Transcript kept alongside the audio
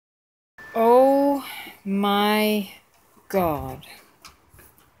Oh my God.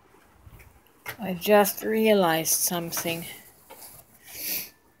 I just realized something.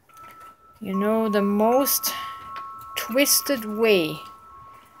 You know, the most twisted way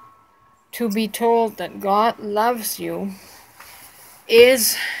to be told that God loves you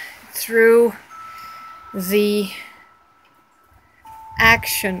is through the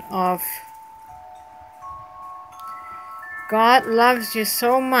action of God loves you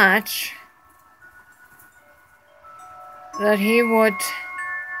so much that he would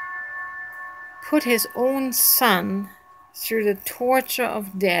put his own son through the torture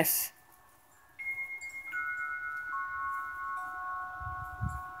of death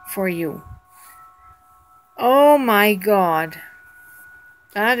for you. Oh my God.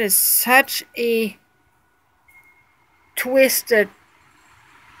 That is such a twisted,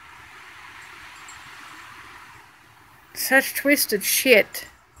 such twisted shit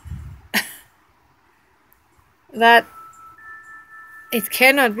that it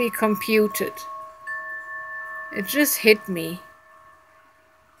cannot be computed. It just hit me.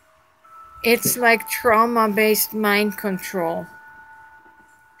 It's like trauma-based mind control,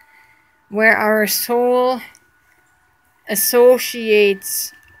 where our soul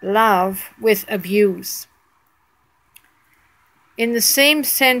associates love with abuse. In the same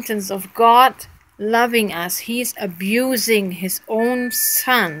sentence of God loving us, he's abusing his own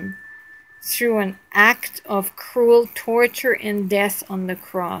son through an act of cruel torture and death on the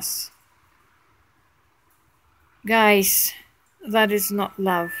cross. Guys, that is not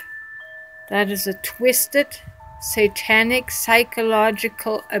love. That is a twisted, satanic,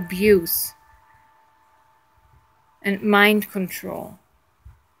 psychological abuse and mind control.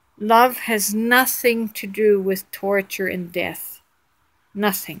 Love has nothing to do with torture and death.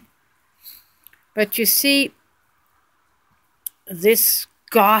 Nothing. But you see, this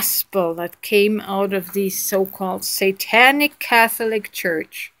gospel that came out of the so-called satanic Catholic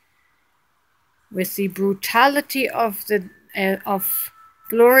Church, with the brutality of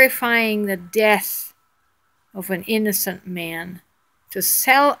glorifying the death of an innocent man, to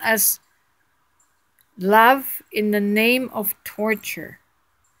sell us love in the name of torture,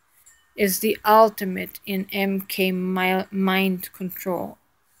 is the ultimate in MK mind control,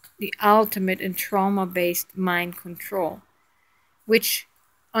 the ultimate in trauma-based mind control, which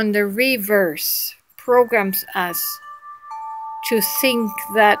on the reverse programs us to think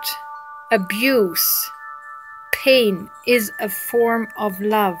that abuse, pain is a form of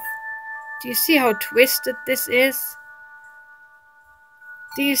love. Do you see how twisted this is?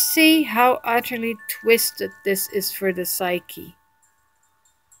 Do you see how utterly twisted this is for the psyche?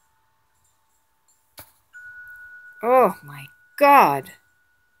 Oh my God.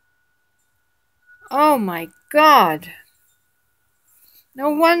 Oh my God. No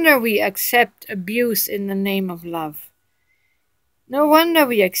wonder we accept abuse in the name of love. No wonder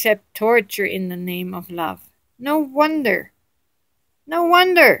we accept torture in the name of love. No wonder. No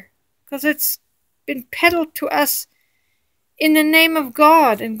wonder. Because it's been peddled to us in the name of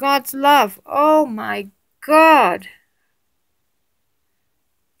God and God's love. Oh my God.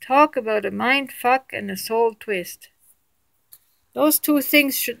 Talk about a mind fuck and a soul twist. Those two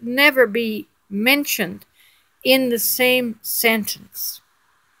things should never be mentioned in the same sentence.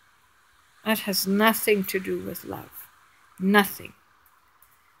 That has nothing to do with love. Nothing.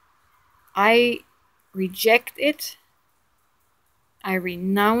 I reject it. I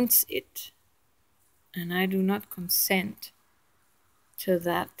renounce it. And I do not consent to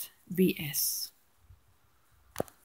that BS.